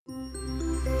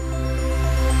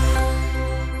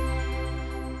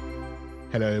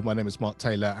Hello, my name is Mark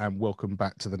Taylor and welcome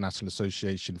back to the National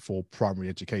Association for Primary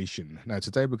Education. Now,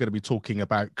 today we're going to be talking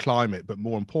about climate, but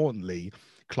more importantly,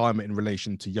 climate in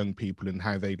relation to young people and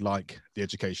how they'd like the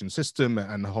education system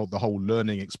and the whole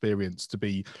learning experience to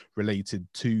be related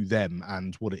to them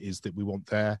and what it is that we want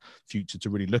their future to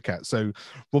really look at. So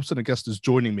Robson Augustus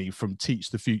joining me from Teach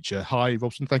the Future. Hi,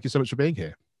 Robson. Thank you so much for being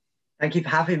here. Thank you for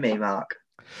having me, Mark.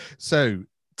 So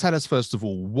tell us, first of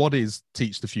all, what is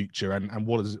Teach the Future and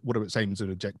what are its aims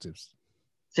and objectives?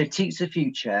 So Teach the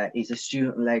Future is a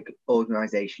student-led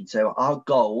organisation. So our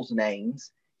goals and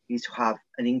aims is to have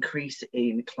an increase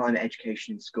in climate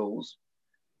education in schools,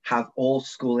 have all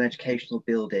school and educational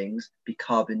buildings be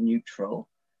carbon neutral,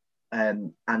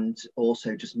 and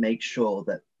also just make sure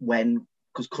that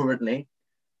because currently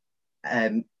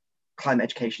climate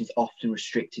education is often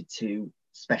restricted to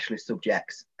specialist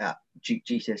subjects at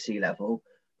GCSE level.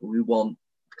 We want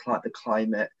the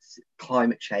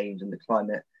climate change and the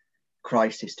climate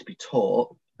crisis to be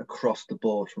taught across the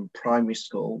board from primary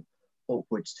school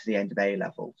upwards to the end of A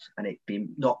levels, and it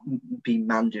not be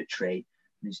mandatory,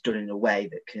 and it's done in a way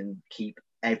that can keep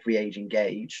every age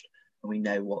engaged, and we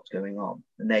know what's going on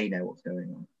and they know what's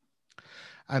going on.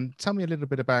 And tell me a little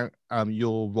bit about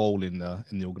your role in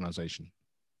the organisation.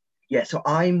 Yeah, so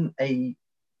I'm a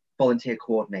volunteer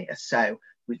coordinator. So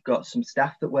we've got some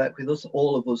staff that work with us.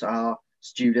 All of us are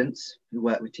students who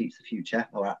work with Teach the Future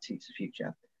or at Teach the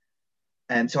Future.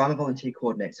 So I'm a volunteer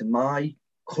coordinator. So my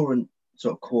current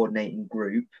sort of coordinating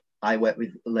group, I work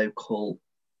with local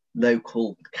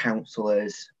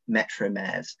councillors, metro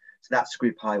mayors. So that's the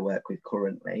group I work with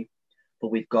currently. But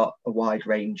we've got a wide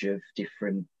range of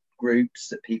different groups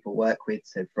that people work with.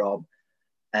 So from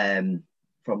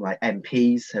like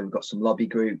MPs, so we've got some lobby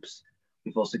groups.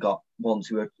 We've also got ones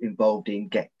who are involved in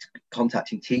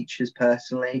contacting teachers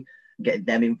personally and getting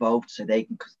them involved so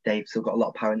because they've still got a lot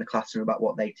of power in the classroom about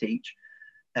what they teach.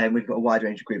 And we've got a wide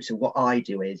range of groups. So what I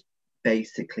do is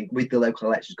basically, with the local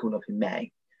elections coming up in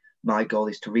May, my goal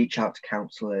is to reach out to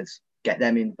councillors, get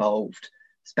them involved,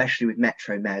 especially with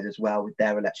metro mayors as well, with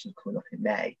their elections coming up in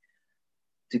May,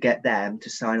 to get them to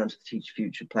sign on to the Teach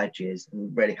Future pledges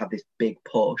and really have this big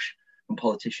push from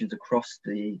politicians across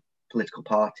the political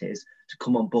parties to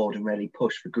come on board and really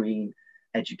push for green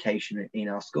education in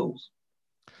our schools.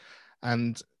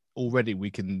 And already we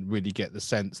can really get the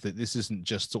sense that this isn't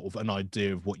just sort of an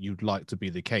idea of what you'd like to be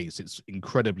the case. It's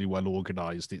incredibly well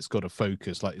organized. It's got a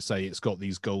focus, like you say, it's got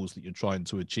these goals that you're trying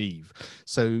to achieve.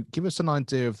 So give us an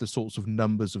idea of the sorts of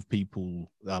numbers of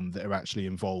people that are actually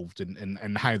involved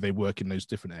and how they work in those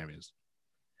different areas.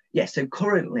 Yeah, so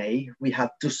currently we have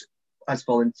just as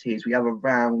volunteers, we have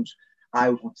around, I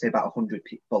would say about 100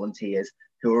 volunteers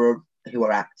who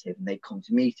are active, and they come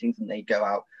to meetings and they go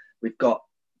out. We've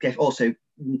also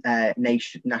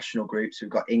national groups.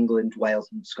 We've got England, Wales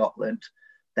and Scotland.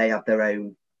 They have their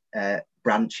own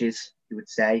branches, you would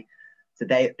say. So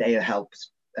they help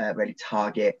really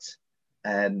target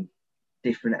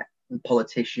different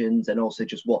politicians, and also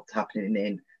just what's happening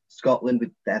in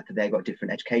Scotland. They've got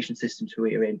different education systems who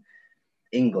are in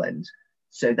England.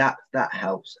 So that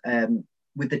helps.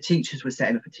 With the teachers, we're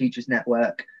setting up a teachers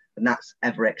network, and that's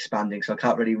ever expanding. So I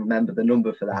can't really remember the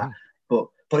number for that. But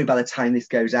probably by the time this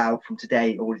goes out from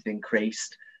today, it already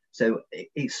increased. So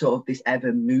it's sort of this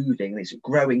ever moving, this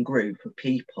growing group of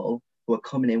people who are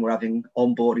coming in. We're having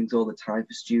onboardings all the time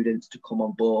for students to come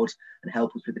on board and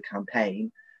help us with the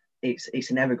campaign.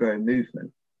 It's an ever growing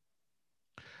movement.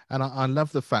 And I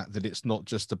love the fact that it's not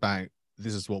just about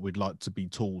this is what we'd like to be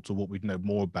taught or what we'd know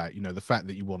more about. You know, the fact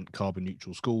that you want carbon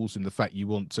neutral schools and the fact you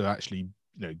want to actually,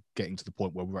 you know, getting to the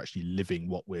point where we're actually living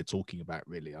what we're talking about,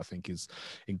 really, I think is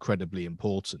incredibly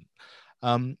important.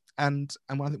 And I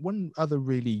think one other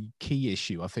really key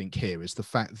issue I think here is the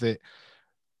fact that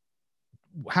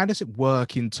how does it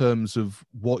work in terms of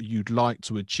what you'd like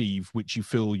to achieve, which you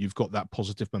feel you've got that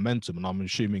positive momentum? And I'm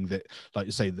assuming that, like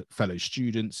you say, that fellow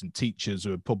students and teachers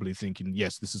are probably thinking,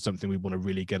 yes, this is something we want to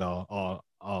really get our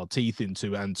teeth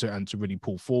into and to really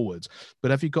pull forward.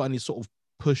 But have you got any sort of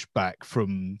pushback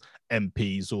from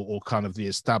MPs or kind of the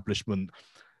establishment,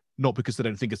 not because they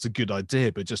don't think it's a good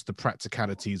idea, but just the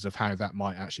practicalities of how that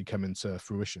might actually come into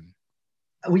fruition?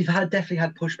 We've definitely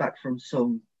had pushback from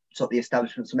some sort of the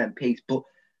establishment, some MPs, but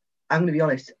I'm going to be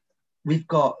honest, we've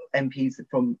got MPs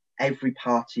from every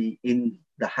party in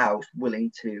the House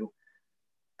willing to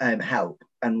help.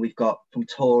 And we've got from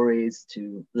Tories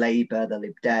to Labour, the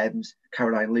Lib Dems,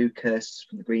 Caroline Lucas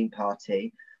from the Green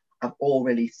Party, have all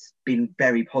really been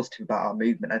very positive about our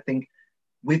movement. I think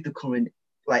with the current,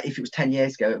 like if it was 10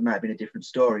 years ago, it might have been a different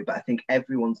story, but I think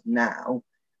everyone's now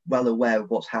well aware of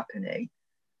what's happening.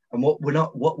 And what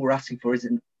we're asking for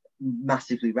isn't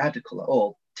massively radical at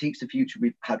all. Teach the Future,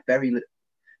 we've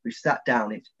sat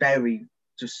down, it's very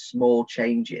just small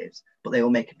changes, but they all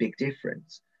make a big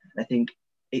difference. And I think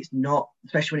it's not,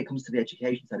 especially when it comes to the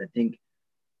education side, I think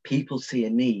people see a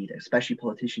need, especially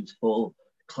politicians, for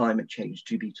climate change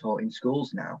to be taught in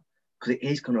schools now, because it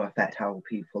is going to affect how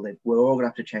people live. We're all going to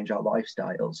have to change our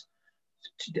lifestyles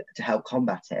to help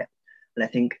combat it. And I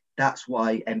think that's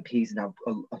why MPs now,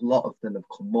 a lot of them have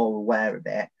become more aware of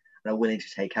it and are willing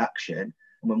to take action.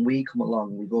 And when we come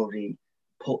along, we've already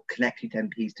connected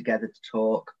MPs together to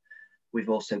talk. We've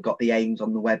also got the aims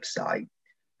on the website.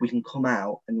 We can come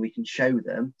out and we can show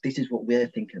them this is what we're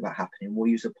thinking about happening. Will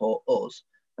you support us?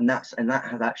 And that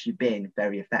has actually been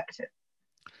very effective.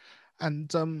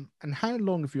 And how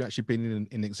long have you actually been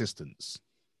in existence?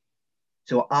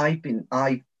 So I've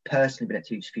personally been at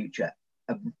Teach Future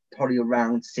probably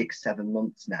around 6-7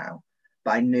 months now,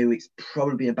 but I knew it's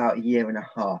probably been about a year and a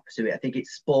half. So I think it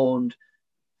spawned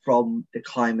from the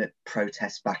climate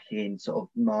protests back in sort of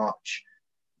March,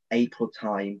 April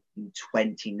time in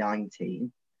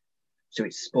 2019. So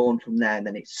it spawned from there, and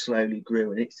then it slowly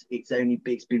grew. And it's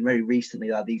been very recently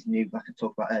that these new, like I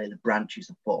talked about earlier, the branches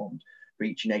have formed for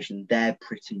each nation. They're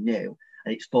pretty new,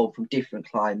 and it's formed from different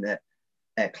climate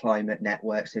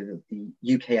networks. So the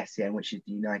UKSCN, which is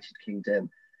the United Kingdom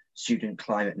Student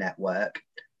Climate Network,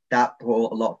 that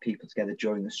brought a lot of people together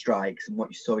during the strikes. And what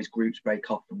you saw is groups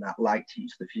break off from that, like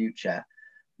Teach the Future,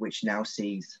 which now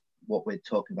sees what we're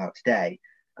talking about today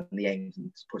and the aims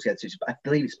and put together. So I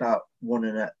believe it's about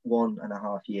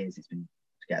 1.5 years it's been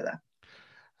together.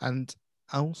 And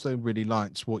I also really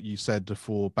liked what you said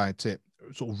before about it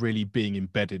sort of really being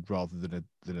embedded rather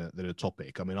than a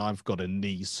topic. I mean, I've got a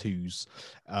niece who's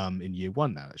in year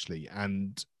 1 now, actually,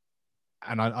 and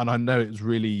I know it was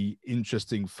really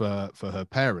interesting for her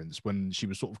parents when she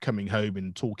was sort of coming home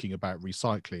and talking about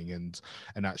recycling and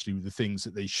actually the things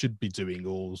that they should be doing,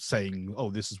 or saying, oh,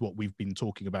 this is what we've been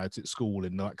talking about at school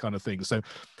and that kind of thing. So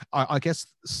I guess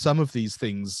some of these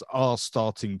things are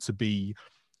starting to be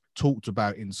talked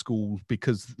about in schools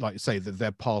because, like you say, that they're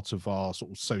part of our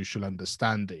sort of social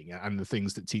understanding, and the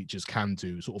things that teachers can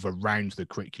do sort of around the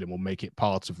curriculum or make it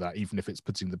part of that, even if it's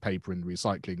putting the paper in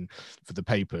recycling for the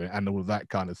paper and all of that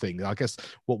kind of thing. I guess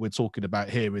what we're talking about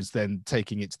here is then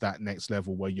taking it to that next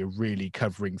level where you're really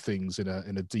covering things in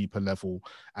a deeper level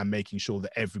and making sure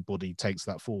that everybody takes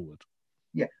that forward.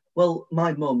 Yeah, well,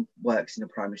 my mum works in a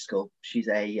primary school. We've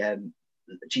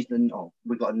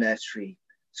got a nursery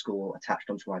school attached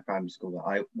onto my primary school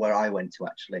where I went to,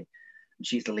 actually, and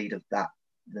she's the lead of the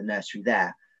nursery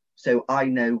there. So I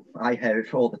hear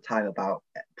it all the time about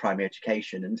primary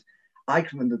education, and I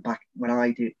can remember back when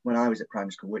I was at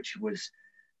primary school, which was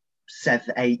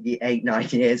 9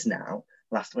 years now.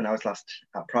 When I was last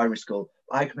at primary school,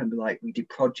 I can remember like we did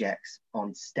projects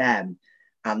on STEM,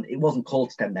 and it wasn't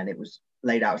called STEM then. It was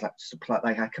laid out as like supply.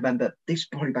 Like I can remember this was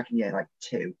probably back in year like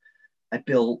 2. As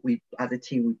a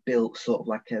team, we built sort of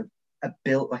like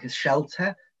a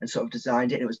shelter and sort of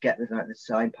designed it. And it was get the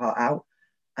design part out,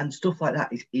 and stuff like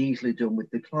that is easily done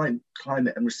with the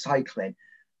climate and recycling.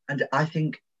 And I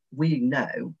think we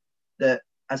know that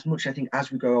as much, I think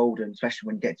as we grow older, and especially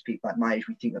when you get to people like my age,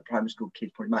 we think that primary school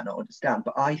kids probably might not understand.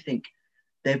 But I think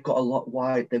they've got a lot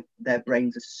wide. Their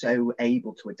brains are so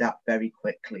able to adapt very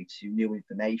quickly to new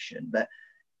information that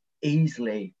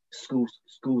easily schools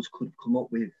could have come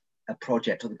up with a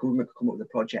project, or the government could come up with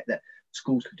a project that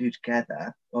schools could do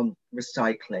together on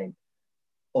recycling,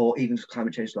 or even just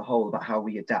climate change as a whole, about how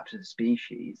we adapt as a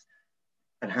species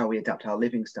and how we adapt our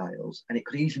living styles. And it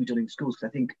could easily be done in schools, because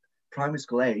I think primary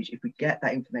school age, if we get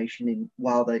that information in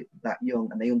while they're that young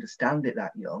and they understand it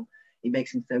that young, it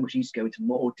makes them so much easier to go into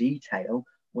more detail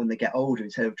when they get older,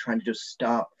 instead of trying to just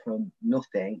start from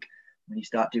nothing. When you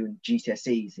start doing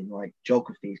GCSEs in like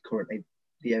geography is currently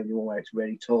the only one where it's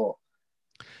really taught.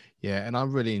 Yeah, and I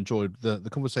really enjoyed the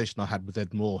conversation I had with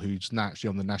Ed Moore, who's now actually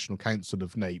on the National Council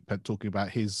of NAPE, talking about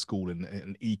his school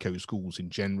and eco schools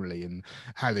in generally, and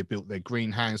how they built their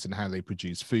greenhouse and how they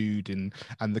produce food, and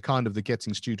the kind of the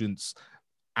getting students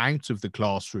out of the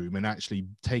classroom and actually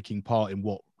taking part in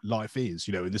what life is,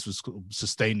 you know. And this was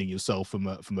sustaining yourself from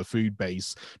a food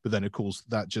base, but then of course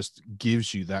that just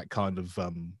gives you that kind of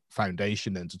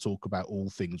foundation then to talk about all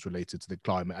things related to the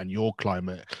climate and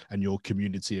your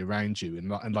community around you.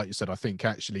 And like you said, I think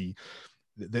actually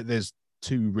there's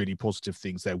 2 really positive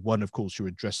things there. One, of course, you're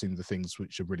addressing the things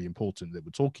which are really important that we're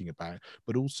talking about,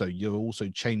 but also you're also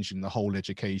changing the whole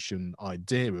education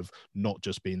idea of not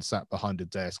just being sat behind a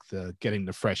desk, getting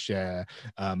the fresh air,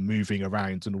 moving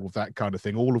around and all of that kind of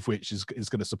thing, all of which is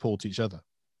going to support each other.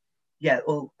 Yeah,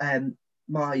 well,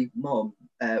 my mum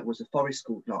was a forest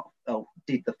school,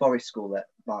 did the forest school at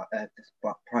the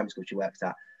primary school she works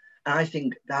at. And I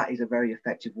think that is a very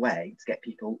effective way to get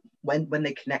people, when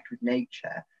they connect with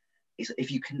nature, is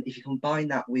if you combine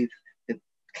that with the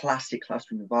classic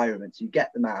classroom environment, so you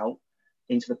get them out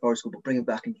into the forest school, but bring them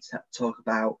back and talk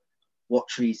about what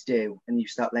trees do, and you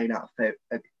start laying out a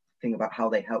thing about how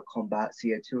they help combat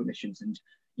CO2 emissions, and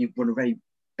you run a very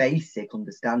basic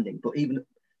understanding. But even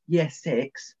year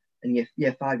 6 and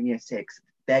year 5 and year 6,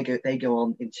 they go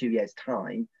on in 2 years'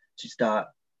 time to start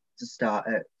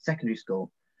at secondary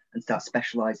school and start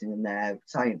specialising in their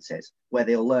sciences, where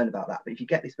they'll learn about that. But if you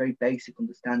get this very basic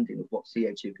understanding of what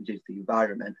CO2 can do to the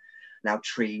environment, now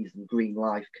trees and green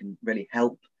life can really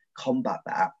help combat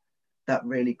that, that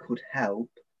really could help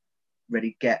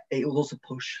really get, it will also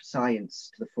push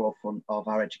science to the forefront of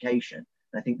our education.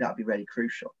 And I think that'd be really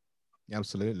crucial.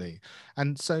 Absolutely.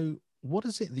 And so what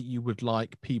is it that you would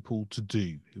like people to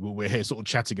do? Well, we're here sort of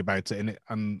chatting about it,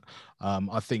 and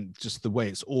I think just the way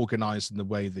it's organized and the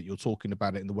way that you're talking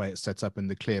about it and the way it's set up and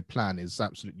the clear plan is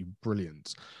absolutely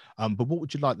brilliant. But what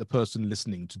would you like the person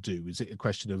listening to do? Is it a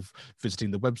question of visiting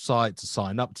the website to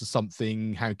sign up to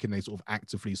something? How can they sort of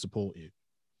actively support you?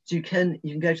 So you can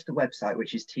go to the website,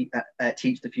 which is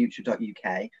teachthefuture.uk,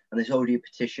 and there's already a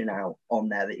petition out on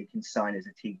there that you can sign as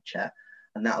a teacher.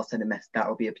 And that'll send a message.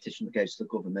 That'll be a petition that goes to the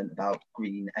government about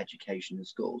green education in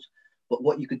schools. But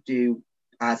what you could do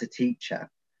as a teacher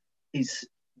is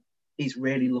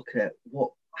really look at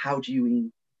how do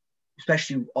you,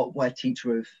 especially where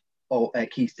teacher of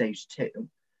key stage 2,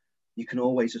 you can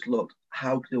always just look,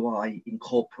 how do I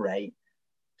incorporate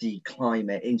the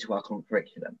climate into our current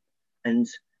curriculum? And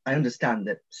I understand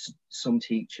that some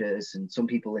teachers and some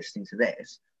people listening to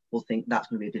this will think that's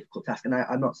going to be a difficult task. And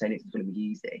I'm not saying it's going to be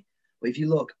easy. But if you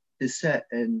look, there's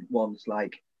certain ones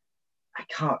like,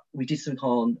 we did something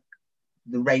on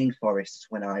the rainforests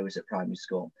when I was at primary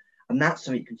school. And that's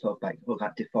something you can talk about. You can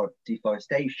talk about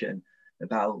deforestation,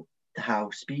 about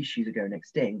how species are going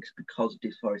extinct because of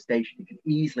deforestation. You can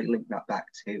easily link that back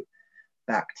to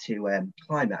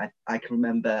climate. I can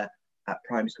remember at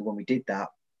primary school when we did that,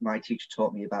 my teacher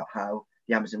taught me about how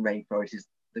the Amazon rainforest is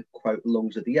the, quote,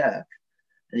 lungs of the earth.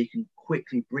 And you can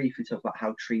quickly, briefly talk about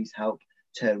how trees help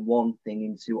turn one thing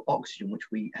into oxygen, which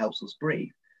helps us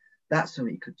breathe. That's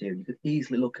something you could do. You could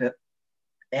easily look at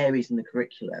areas in the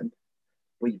curriculum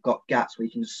where you've got gaps where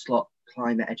you can just slot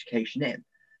climate education in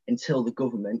until the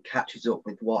government catches up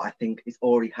with what I think is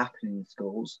already happening in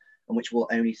schools, and which will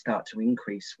only start to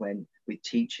increase with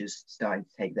teachers starting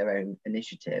to take their own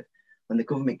initiative. When the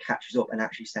government catches up and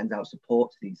actually sends out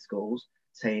support to these schools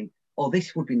saying, oh,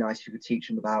 this would be nice if you could teach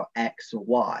them about X or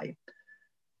Y,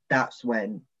 that's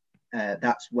when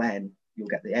you'll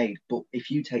get the aid. But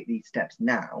if you take these steps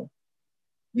now,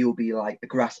 you'll be like a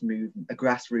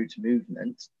grassroots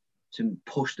movement to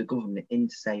push the government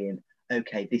into saying,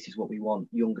 okay, this is what we want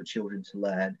younger children to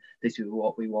learn. This is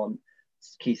what we want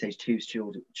Key Stage 2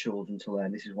 children to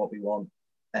learn. This is what we want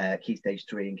Key Stage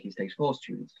 3 and Key Stage 4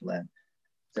 students to learn.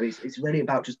 So it's really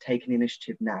about just taking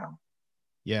initiative now.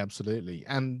 Yeah, absolutely.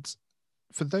 And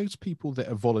for those people that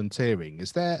are volunteering,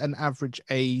 is there an average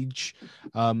age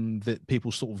that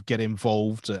people sort of get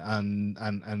involved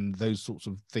and those sorts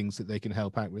of things that they can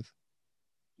help out with?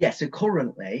 Yeah, so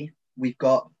currently we've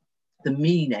got the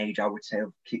mean age, I would say,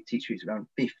 of teachers is around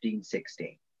 15,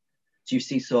 16. So you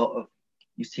see sort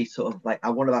of like,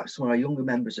 I wonder about some of our younger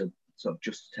members are sort of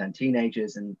just turned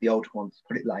teenagers, and the older ones,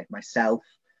 put it like myself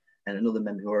and another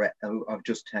member who have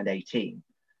just turned 18.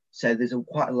 So there's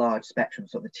quite a large spectrum,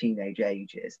 sort of the teenage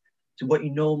ages. So what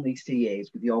you normally see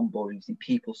is with the onboarding, you see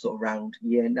people sort of around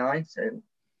year 9. So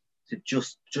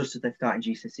just as they're starting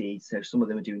GCSE, so some of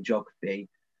them are doing geography.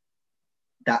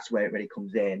 That's where it really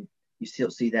comes in. You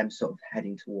still see them sort of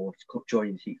heading towards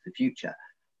joining Teach the Future.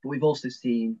 But we've also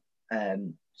seen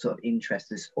sort of interest.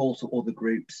 There's also other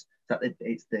groups that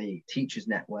it's the teachers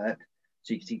network.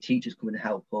 So you can see teachers come and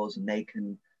help us, and they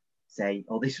can say,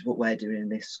 oh, this is what we're doing in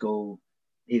this school.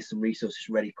 Here's some resources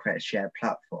ready to create a shared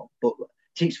platform. But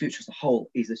Teach the Future as a whole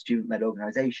is a student-led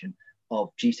organisation of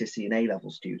GCSE and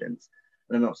A-level students.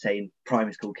 And I'm not saying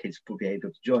primary school kids will be able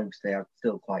to join because they are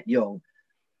still quite young,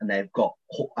 and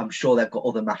I'm sure they've got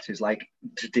other matters like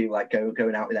to do, like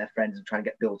going out with their friends and trying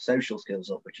to build social skills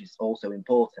up, which is also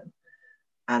important.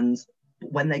 And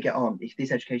when they get on, if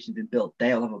this education has been built,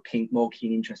 they'll have a more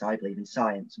keen interest, I believe, in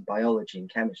science and biology and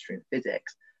chemistry and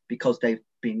physics, because they've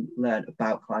been learned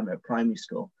about climate at primary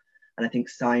school. And I think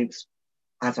science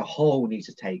as a whole needs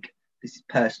to take, this is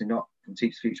personally not from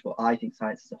Teach the Future, but I think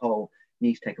science as a whole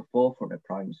needs to take a forefront at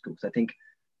primary school. Because I think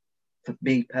for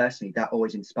me personally, that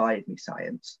always inspired me,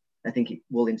 science. I think it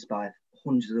will inspire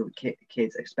hundreds of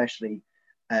kids, especially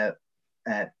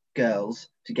girls,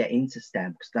 to get into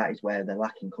STEM, because that is where they're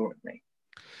lacking currently.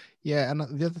 Yeah, and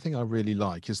the other thing I really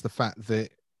like is the fact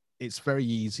that it's very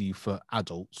easy for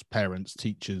adults, parents,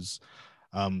 teachers,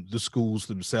 the schools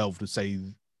themselves to say,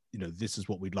 you know, this is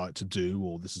what we'd like to do,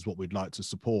 or this is what we'd like to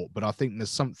support. But I think there's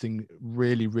something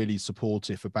really, really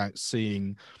supportive about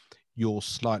seeing your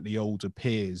slightly older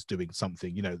peers doing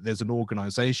something. You know, there's an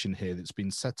organization here that's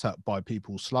been set up by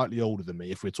people slightly older than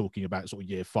me, if we're talking about sort of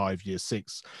year 5, year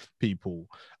 6 people,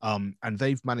 and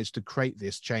they've managed to create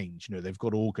this change. You know, they've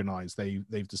got organized,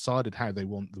 they've decided how they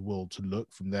want the world to look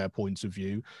from their point of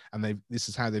view, and this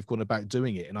is how they've gone about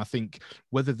doing it. And I think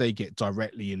whether they get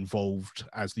directly involved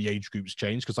as the age groups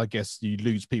change, because I guess you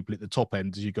lose people at the top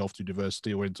end as you go off to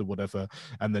university or into whatever,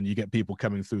 and then you get people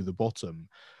coming through the bottom,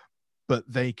 but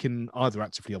they can either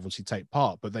actively obviously take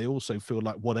part, but they also feel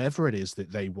like whatever it is that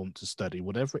they want to study,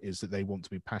 whatever it is that they want to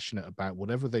be passionate about,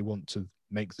 whatever they want to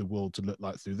make the world to look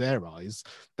like through their eyes,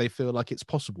 they feel like it's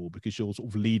possible because you're sort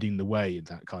of leading the way in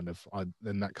that kind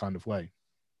of way.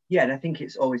 Yeah, and I think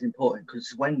it's always important,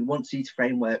 because once these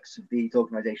frameworks of these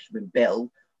organisations have been built,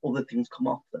 other things come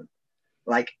off them.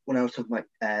 Like when I was talking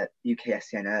about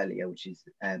UKSCN earlier, which is,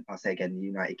 I'll say again, the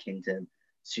United Kingdom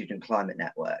Student Climate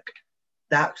Network,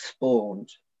 that spawned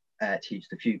Teach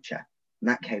the Future. And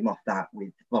that came off that,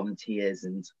 with volunteers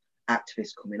and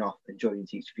activists coming off and joining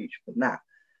Teach the Future from that.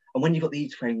 And when you've got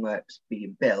these frameworks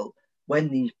being built, when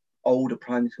these older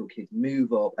primary school kids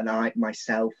move up, and I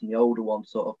myself and the older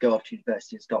ones sort of go off to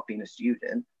university and stop being a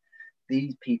student,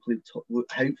 these people who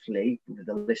hopefully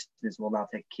the listeners will now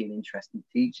take a keen interest in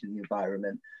teaching the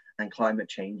environment and climate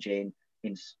change in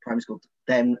primary school,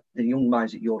 then the young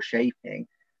minds that you're shaping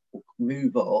will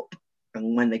move up,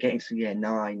 and when they get into year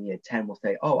 9, year 10, will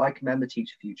say, oh, I can remember Teach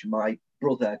the Future, my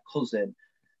brother, cousin,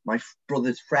 my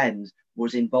brother's friend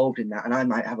was involved in that, and I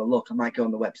might have a look, I might go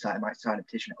on the website, I might sign a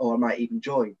petition, or I might even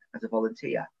join as a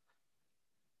volunteer.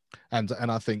 And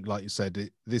I think, like you said,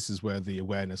 this is where the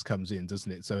awareness comes in,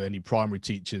 doesn't it? So any primary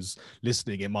teachers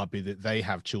listening, it might be that they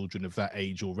have children of that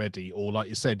age already, or like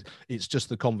you said, it's just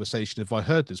the conversation. If I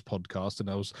heard this podcast and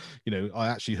I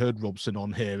actually heard Robson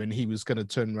on here, and he was going to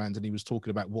turn around and he was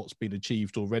talking about what's been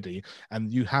achieved already,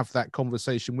 and you have that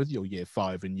conversation with your year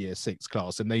 5 and year 6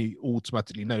 class, and they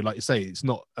automatically know, like you say, it's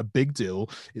not a big deal.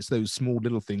 It's those small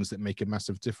little things that make a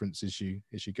massive difference as you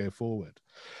go forward.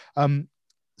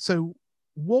 So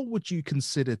what would you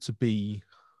consider to be,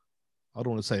 I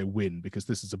don't want to say a win, because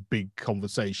this is a big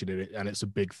conversation and it's a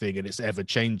big thing and it's ever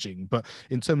changing, but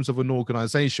in terms of an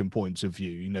organization point of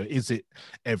view, you know, is it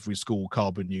every school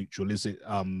carbon neutral? Is it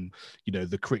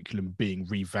the curriculum being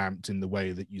revamped in the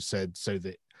way that you said, so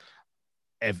that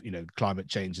climate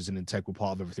change is an integral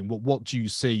part of everything? What do you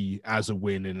see as a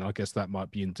win? And I guess that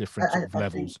might be in different sort of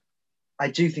levels. I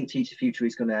do think Teach the Future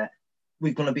is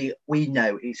we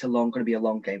know it's going to be a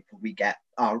long game before we get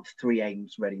our 3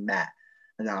 aims really met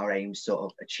and our aims sort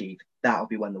of achieved. That'll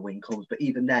be when the win comes. But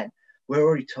even then, we're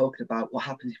already talking about what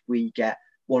happens if we get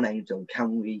 1 aim done.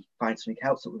 Can we find something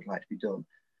else that would like to be done?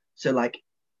 So, like,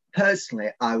 personally,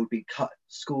 I would be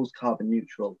schools carbon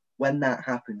neutral. When that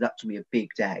happens, that's going to be a big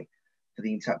day for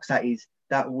the entire, because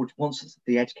that would, once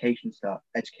the education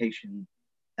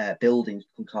buildings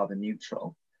become carbon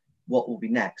neutral, what will be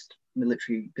next?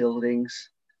 Military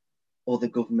buildings or the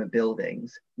government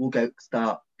buildings will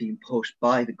start being pushed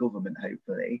by the government,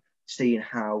 hopefully, seeing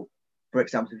how, for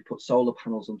example, if you put solar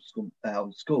panels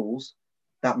on schools,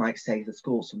 that might save the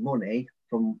schools some money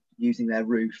from using their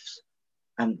roofs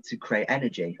and to create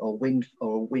energy, or wind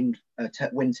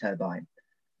turbine.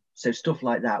 So stuff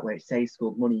like that, where it saves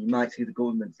schools money, you might see the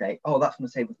government say, oh, that's going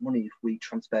to save us money if we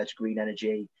transfer to green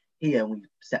energy here, and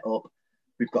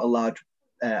we've got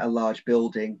a large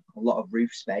building, a lot of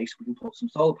roof space, we can put some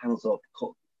solar panels up,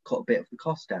 cut a bit of the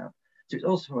cost down. So it's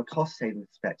also, from a cost saving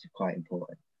perspective, quite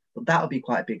important. But that'll be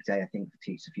quite a big day, I think, for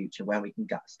Teach the Future, where we can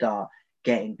start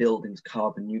getting buildings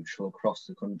carbon neutral across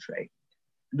the country.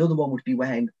 Another one would be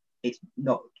when it's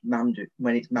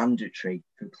mandatory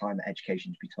for climate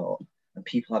education to be taught, and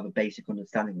people have a basic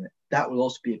understanding of it. That will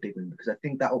also be a big one, because I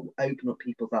think that will open up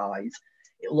people's eyes.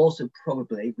 It will also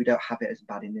probably, we don't have it as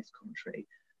bad in this country,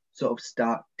 sort of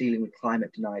start dealing with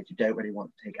climate deniers who don't really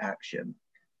want to take action.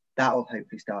 That will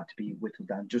hopefully start to be whittled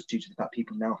down, just due to the fact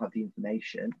people now have the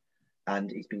information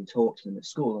and it's being taught to them at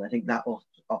school. And I think that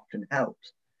often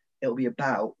helps. It'll be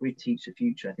about, with Teach the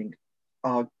Future, I think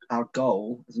our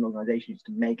goal as an organisation is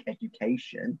to make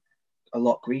education a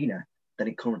lot greener than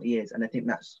it currently is. And I think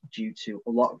that's due to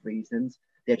a lot of reasons.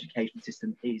 The education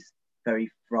system is very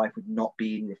rife with not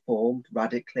being reformed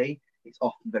radically. It's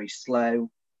often very slow,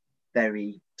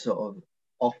 very sort of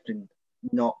often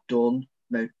not done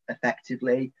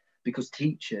effectively, because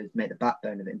teachers make the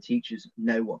backbone of it, and teachers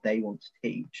know what they want to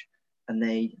teach, and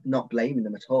they, not blaming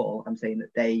them at all, I'm saying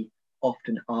that they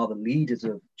often are the leaders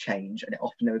of change, and it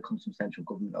often never comes from central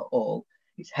government at all.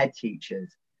 It's head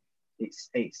teachers, it's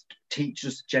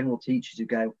teachers, general teachers who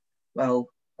go, well,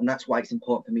 and that's why it's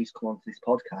important for me to come onto this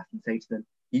podcast and say to them,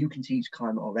 you can teach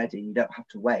climate already. You don't have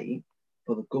to wait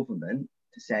for the government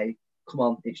to say, come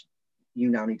on, you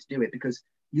now need to do it, because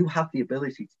you have the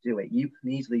ability to do it. You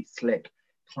can easily slip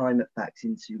climate facts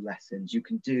into lessons. You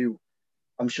can do,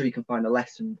 I'm sure you can find a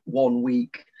lesson one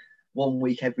week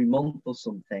every month or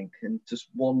something, and just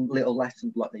one little lesson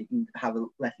block that you can have a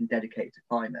lesson dedicated to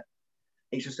climate.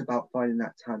 It's just about finding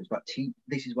that time. It's about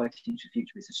this is why Teach the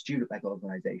Future is a student-led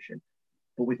organisation,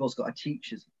 but we've also got we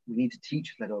need a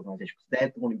teachers-led organisation, because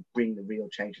they're the one who bring the real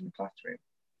change in the classroom.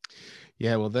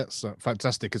 Yeah, well, that's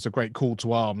fantastic. It's a great call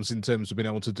to arms in terms of being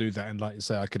able to do that. And like you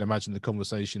say, I can imagine the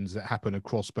conversations that happen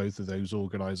across both of those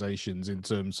organisations in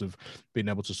terms of being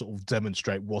able to sort of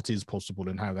demonstrate what is possible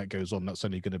and how that goes on. That's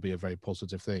only going to be a very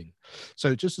positive thing.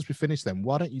 So just as we finish then,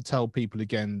 why don't you tell people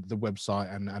again the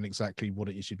website and exactly what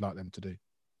it is you'd like them to do?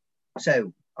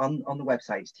 So on the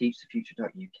website, it's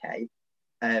teachthefuture.uk.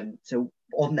 So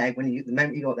on there, the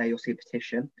moment you got there, you'll see a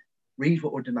petition. Read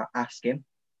what we're asking.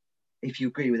 If you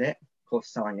agree with it, of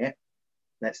course, sign it.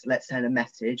 Let's send a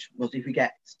message. Because if we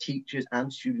get teachers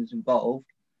and students involved,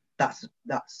 that's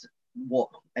what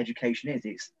education is.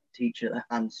 It's teacher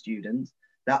and students.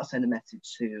 That'll send a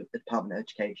message to the Department of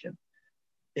Education.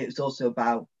 It's also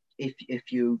about, if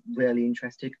you're really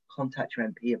interested, contact your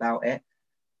MP about it.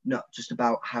 Not just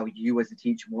about how you as a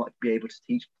teacher want to be able to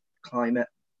teach climate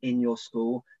in your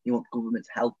school. You want government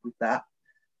to help with that.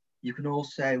 You can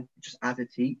also, just as a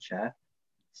teacher,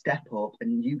 step up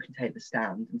and you can take the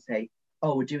stand and say,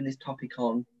 oh, we're doing this topic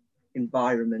on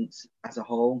environments as a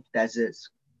whole, deserts,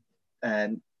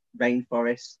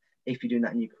 rainforests, if you're doing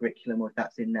that in your curriculum, or if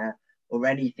that's in there, or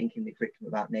anything in the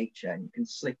curriculum about nature, and you can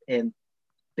slip in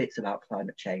bits about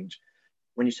climate change.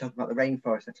 When you talk about the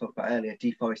rainforest, I talked about earlier,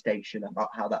 deforestation,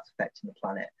 about how that's affecting the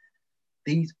planet.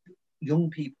 These young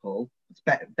people,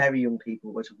 very young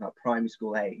people, we're talking about primary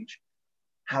school age,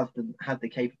 have the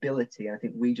capability. And I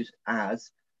think we just, as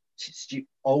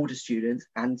older students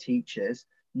and teachers,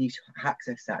 need to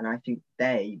access that. And I think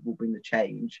they will bring the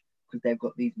change, because they've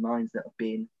got these minds that have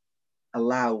been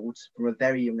allowed from a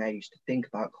very young age to think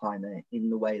about climate in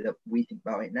the way that we think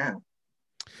about it now.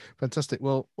 Fantastic.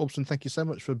 Well, Aubson, thank you so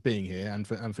much for being here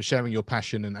and for sharing your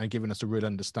passion and giving us a real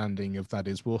understanding of that.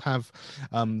 We'll have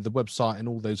the website and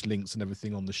all those links and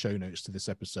everything on the show notes to this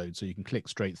episode, so you can click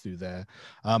straight through there.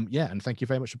 Yeah, and thank you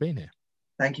very much for being here.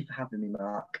 Thank you for having me,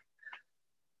 Mark.